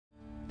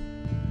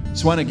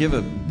Just want to give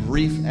a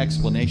brief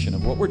explanation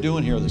of what we're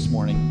doing here this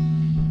morning,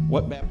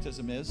 what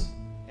baptism is,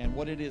 and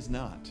what it is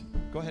not.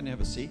 Go ahead and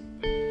have a seat.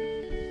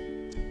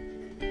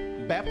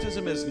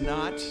 Baptism is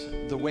not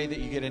the way that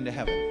you get into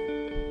heaven.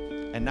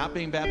 And not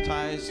being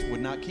baptized would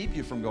not keep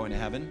you from going to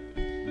heaven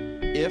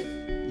if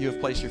you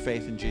have placed your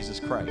faith in Jesus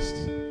Christ.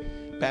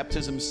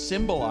 Baptism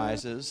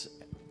symbolizes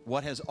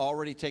what has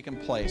already taken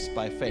place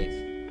by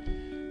faith.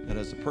 That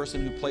as a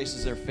person who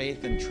places their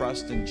faith and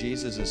trust in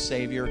Jesus as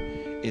Savior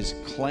is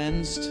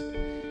cleansed,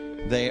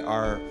 they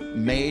are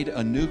made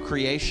a new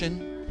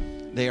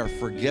creation, they are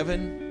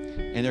forgiven,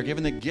 and they're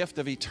given the gift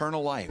of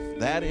eternal life.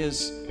 That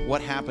is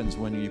what happens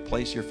when you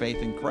place your faith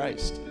in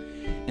Christ.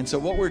 And so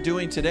what we're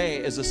doing today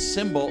is a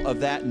symbol of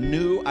that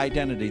new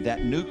identity,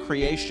 that new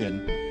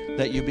creation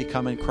that you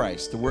become in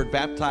Christ. The word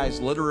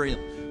baptized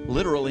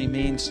literally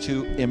means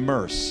to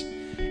immerse.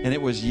 And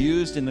it was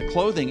used in the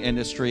clothing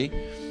industry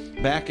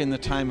back in the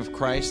time of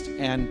Christ,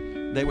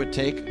 and they would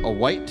take a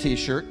white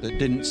t-shirt that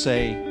didn't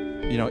say,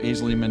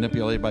 easily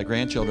manipulated by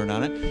grandchildren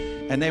on it,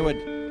 and they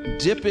would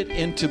dip it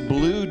into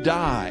blue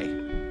dye,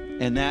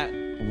 and that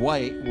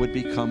white would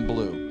become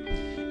blue.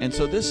 And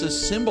so this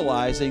is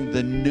symbolizing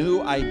the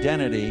new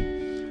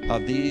identity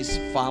of these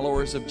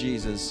followers of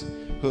Jesus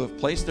who have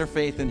placed their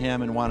faith in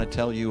him and want to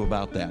tell you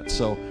about that.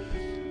 So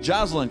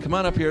Jocelyn, come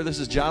on up here. This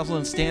is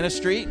Jocelyn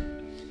Stanistreet.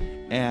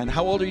 And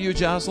how old are you,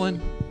 Jocelyn?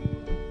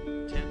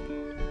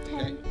 10.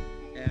 Okay.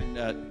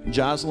 And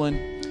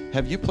Jocelyn,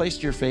 have you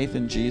placed your faith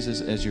in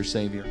Jesus as your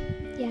Savior?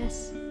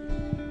 Yes.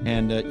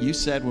 And you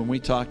said when we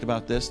talked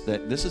about this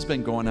that this has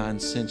been going on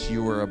since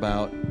you were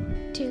about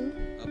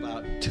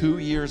 2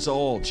 years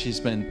old. She's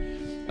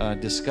been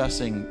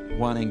discussing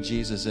wanting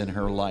Jesus in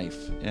her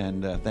life.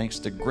 And thanks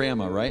to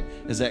Grandma, right?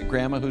 Is that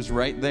Grandma who's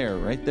right there?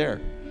 Right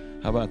there.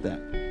 How about that?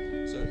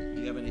 So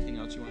do you have anything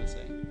else you want to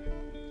say?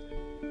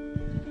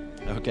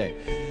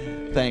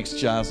 Okay. Thanks,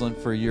 Jocelyn,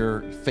 for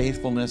your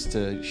faithfulness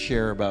to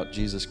share about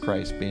Jesus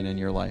Christ being in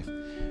your life.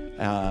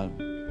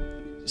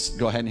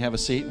 Go ahead and have a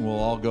seat, and we'll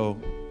all go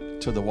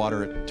to the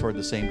water toward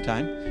the same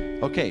time.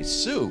 Okay,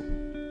 Sue.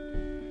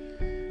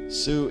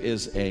 Sue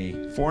is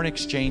a foreign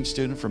exchange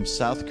student from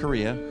South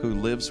Korea who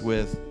lives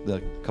with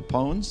the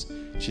Capones.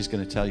 She's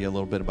going to tell you a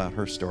little bit about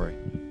her story.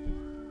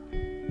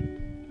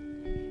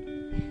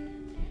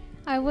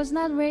 I was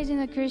not raised in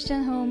a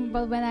Christian home,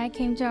 but when I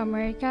came to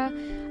America,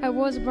 I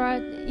was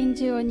brought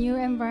into a new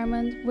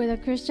environment with a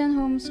Christian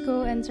home,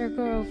 school, and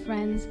circle of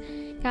friends.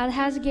 God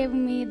has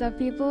given me the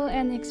people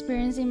and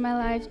experience in my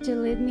life to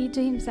lead me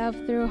to himself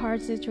through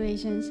hard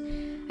situations.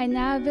 I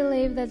now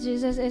believe that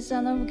Jesus is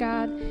Son of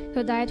God,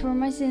 who died for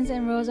my sins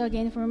and rose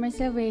again for my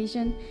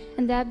salvation,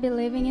 and that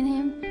believing in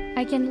him,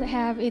 I can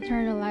have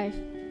eternal life.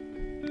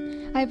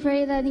 I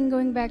pray that in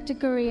going back to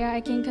Korea,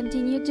 I can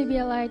continue to be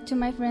a light to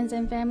my friends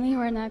and family who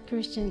are not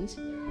Christians.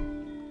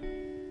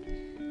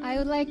 I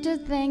would like to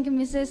thank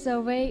Mrs.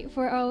 Sobey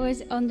for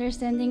always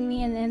understanding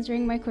me and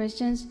answering my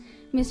questions,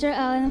 Mr.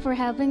 Allen for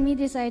helping me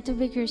decide to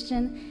be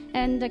Christian,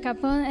 and the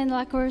Capone and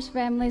Lacourse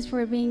families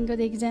for being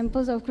good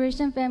examples of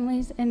Christian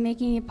families and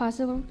making it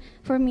possible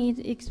for me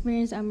to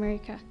experience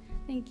America.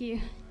 Thank you.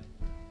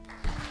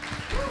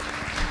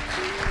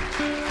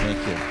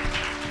 Thank you.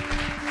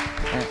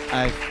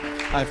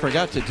 I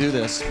forgot to do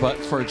this, but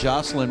for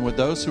Jocelyn, would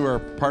those who are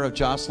part of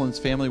Jocelyn's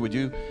family, would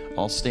you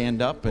all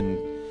stand up and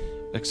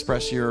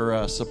express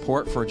your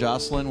support for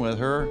Jocelyn with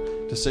her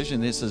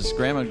decision? This is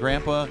Grandma and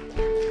Grandpa,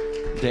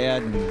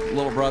 Dad and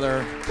little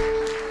brother,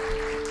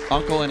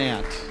 Uncle and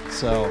Aunt.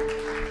 So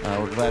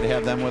we're glad to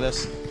have them with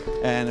us.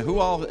 And who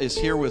all is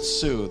here with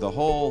Sue? The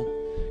whole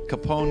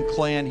Capone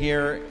clan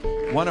here.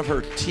 One of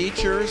her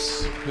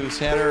teachers who's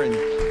had her, and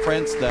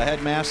friends, the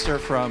headmaster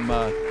from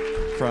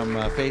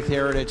Faith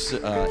Heritage,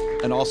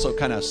 and also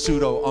kind of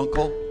pseudo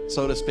uncle,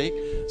 so to speak.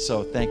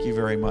 So thank you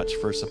very much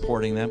for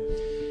supporting them.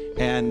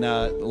 And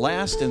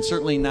last and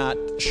certainly not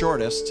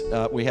shortest,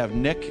 we have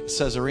Nick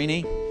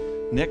Cesarini.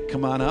 Nick,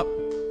 come on up.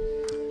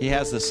 He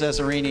has the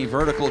Cesarini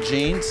vertical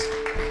jeans.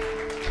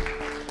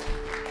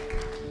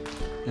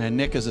 And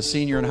Nick is a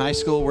senior in high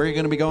school. Where are you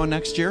going to be going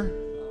next year?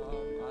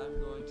 I'm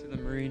going to the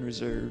Marine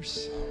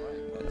Reserves. All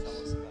right. Well, tell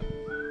us about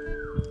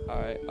it.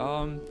 All right.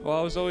 Well,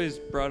 I was always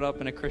brought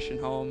up in a Christian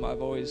home.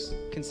 I've always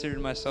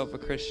considered myself a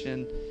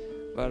Christian.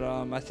 But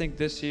I think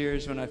this year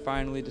is when I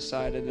finally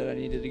decided that I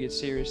needed to get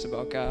serious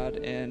about God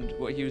and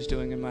what he was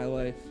doing in my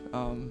life.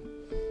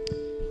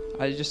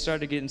 I just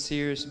started getting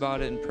serious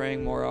about it and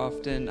praying more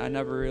often. I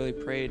never really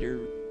prayed or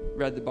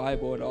read the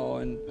Bible at all,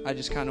 and I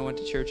just kind of went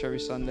to church every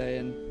Sunday,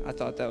 and I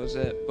thought that was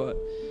it. But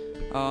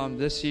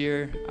this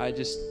year, I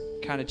just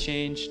kind of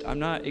changed. I'm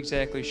not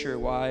exactly sure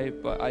why,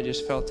 but I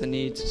just felt the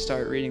need to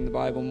start reading the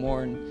Bible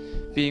more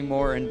and being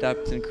more in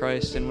depth in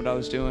Christ and what I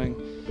was doing.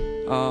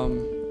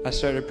 I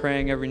started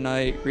praying every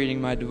night, reading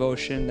my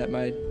devotion that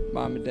my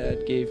mom and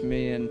dad gave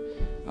me, and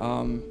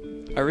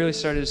I really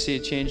started to see a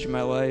change in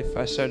my life.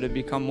 I started to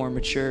become more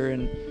mature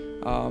and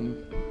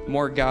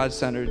more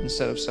God-centered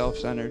instead of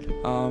self-centered.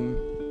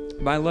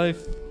 My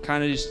life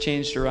kind of just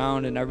changed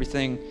around, and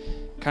everything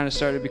kind of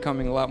started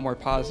becoming a lot more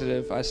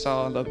positive. I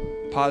saw the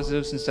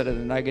positives instead of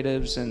the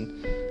negatives,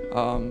 and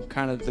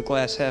kind of the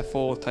glass half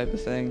full type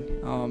of thing.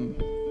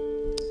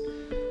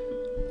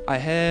 I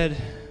had,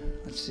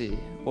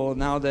 well,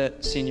 now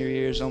that senior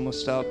year is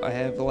almost up, I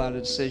have a lot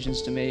of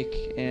decisions to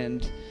make,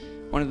 and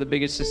one of the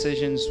biggest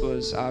decisions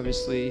was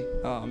obviously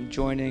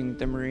joining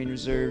the Marine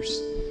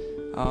Reserves.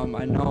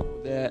 I know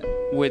that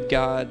with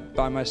God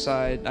by my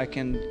side, I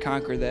can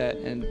conquer that,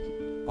 and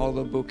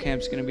although boot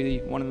camp's going to be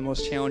one of the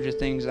most challenging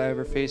things I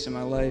ever face in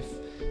my life,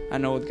 I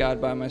know with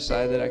God by my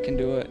side that I can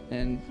do it,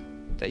 and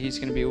that He's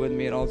going to be with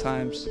me at all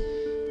times.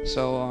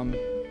 So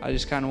I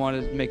just kind of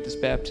wanted to make this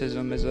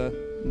baptism as a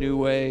new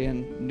way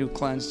and new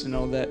cleanse to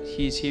know that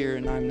He's here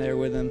and I'm there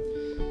with Him.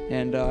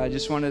 And I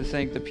just wanted to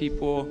thank the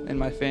people in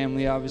my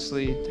family,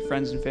 obviously, the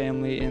friends and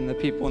family, and the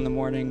people in the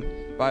morning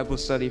Bible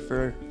study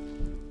for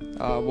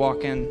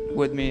walking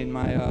with me in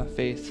my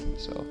faith.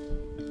 So,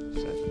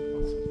 that's it.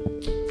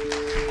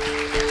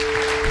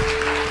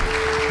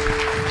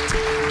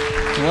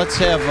 Let's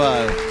have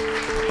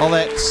all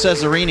that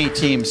Cesarini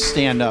team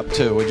stand up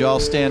too. Would you all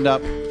stand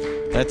up?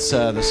 That's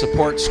the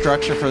support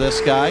structure for this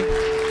guy.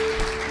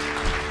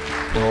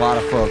 And a lot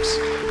of folks.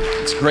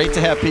 It's great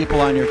to have people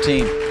on your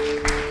team.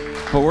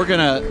 But we're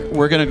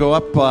gonna go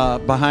up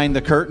behind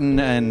the curtain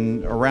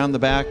and around the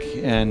back,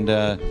 and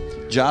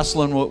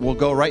Jocelyn will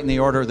go right in the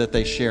order that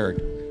they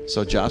shared.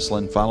 So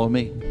Jocelyn, follow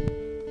me.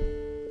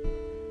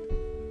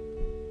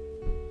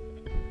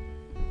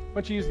 Why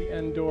don't you use the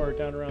end door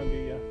down around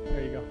the,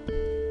 there you go.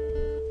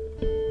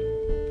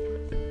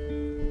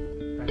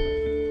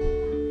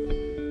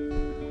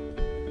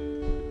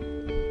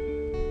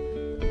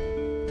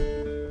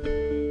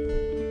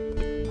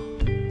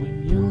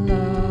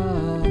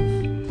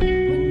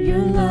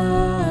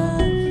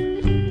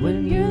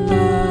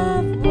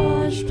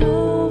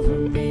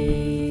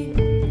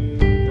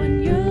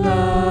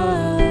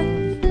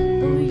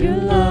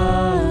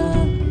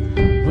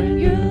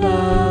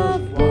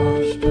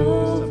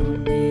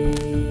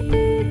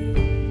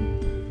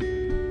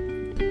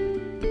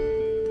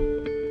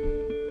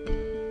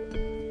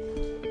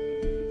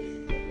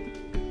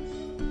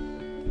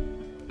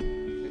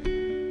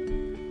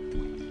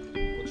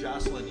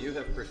 Jocelyn, you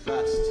have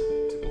professed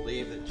to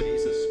believe that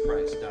Jesus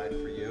Christ died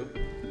for you,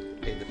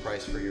 paid the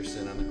price for your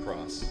sin on the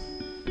cross.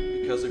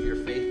 Because of your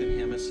faith in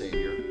Him as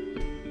Savior,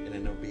 and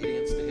in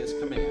obedience to His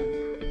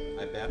command,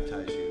 I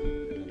baptize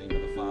you in the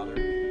name of the Father,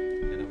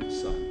 and of the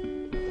Son,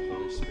 and of the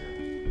Holy Spirit.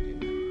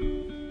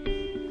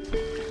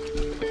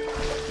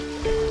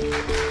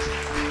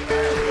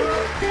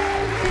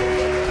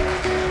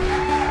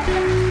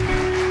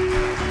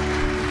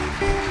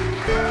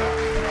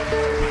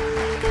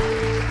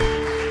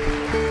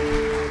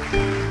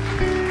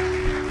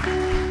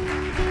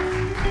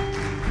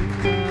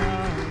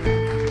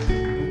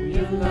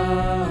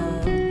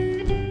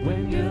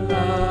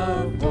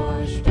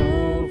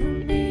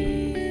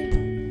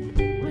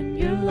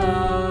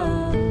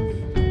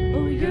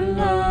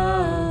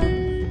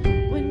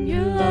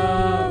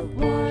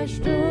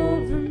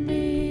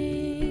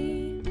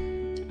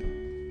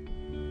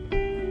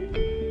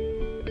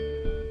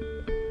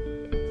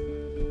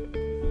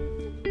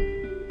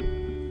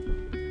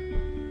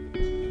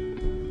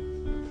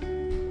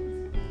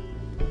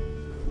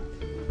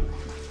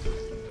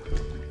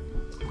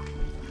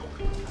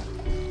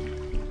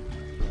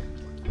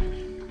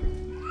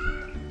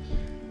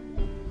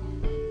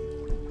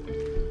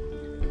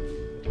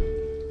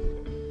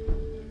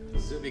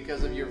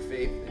 Because of your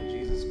faith in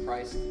Jesus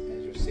Christ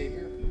as your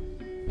Savior,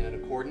 and in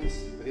accordance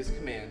with His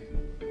command,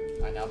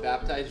 I now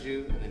baptize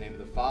you in the name of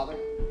the Father,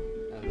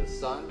 and of the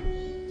Son,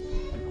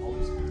 and of the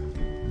Holy Spirit.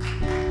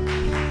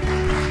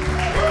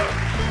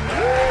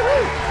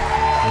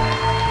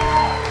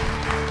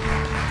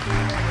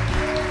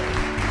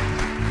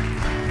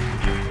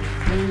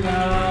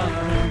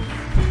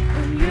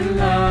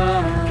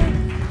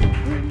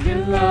 When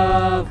your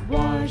love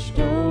washed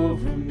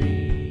over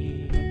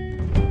me,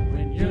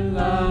 when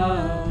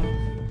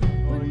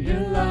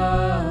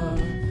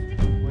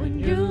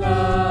your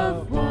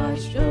love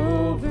washed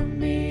over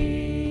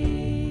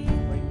me,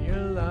 when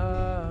your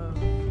love,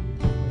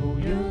 oh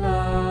your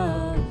love.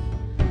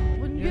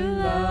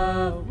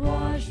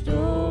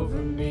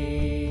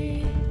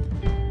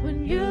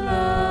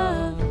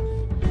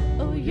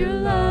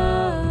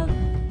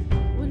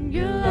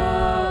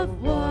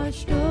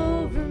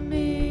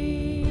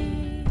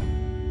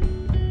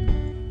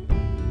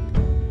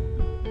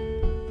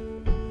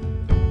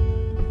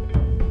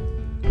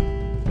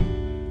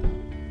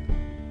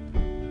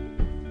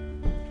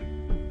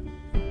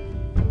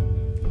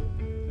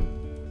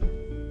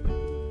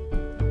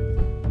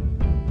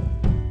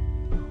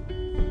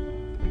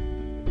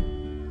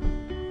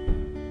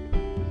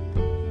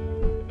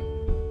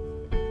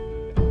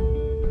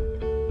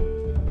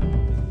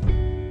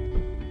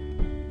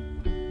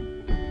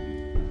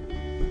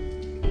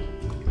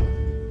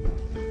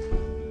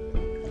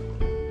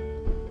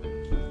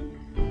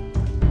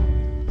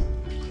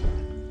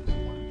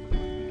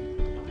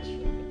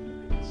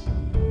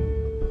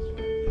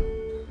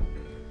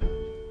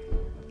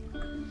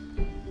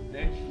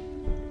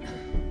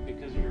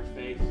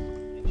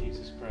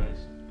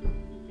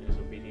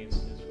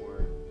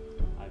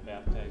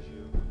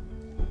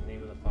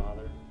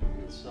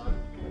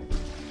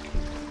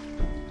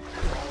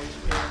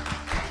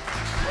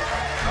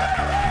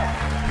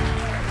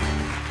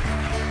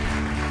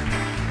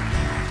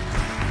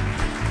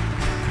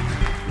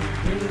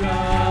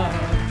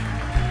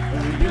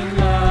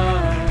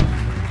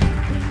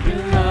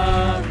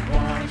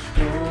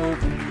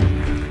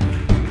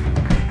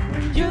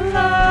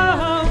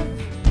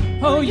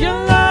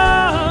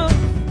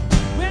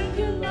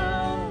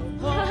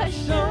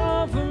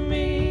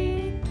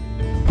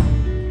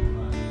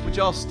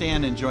 you all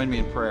stand and join me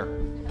in prayer?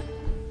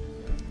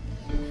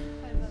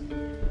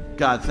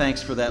 God, thanks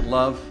for that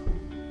love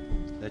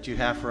that you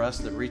have for us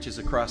that reaches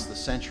across the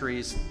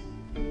centuries.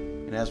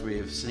 And as we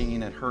have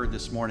seen and heard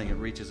this morning, it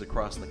reaches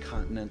across the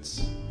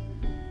continents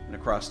and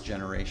across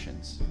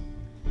generations.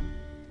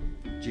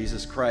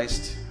 Jesus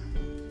Christ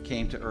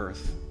came to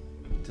earth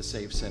to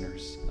save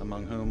sinners,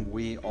 among whom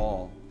we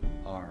all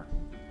are.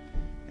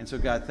 And so,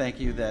 God, thank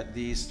you that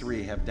these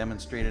three have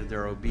demonstrated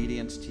their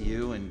obedience to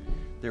you and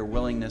their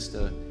willingness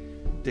to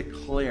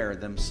declare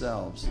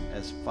themselves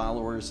as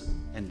followers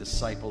and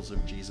disciples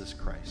of Jesus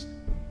Christ.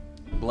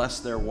 Bless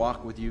their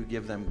walk with you.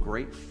 Give them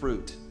great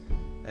fruit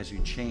as you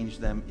change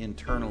them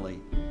internally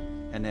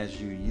and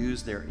as you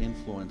use their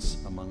influence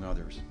among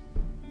others.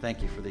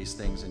 Thank you for these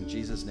things in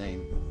Jesus'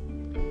 name.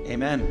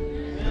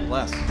 Amen. God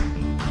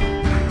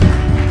bless.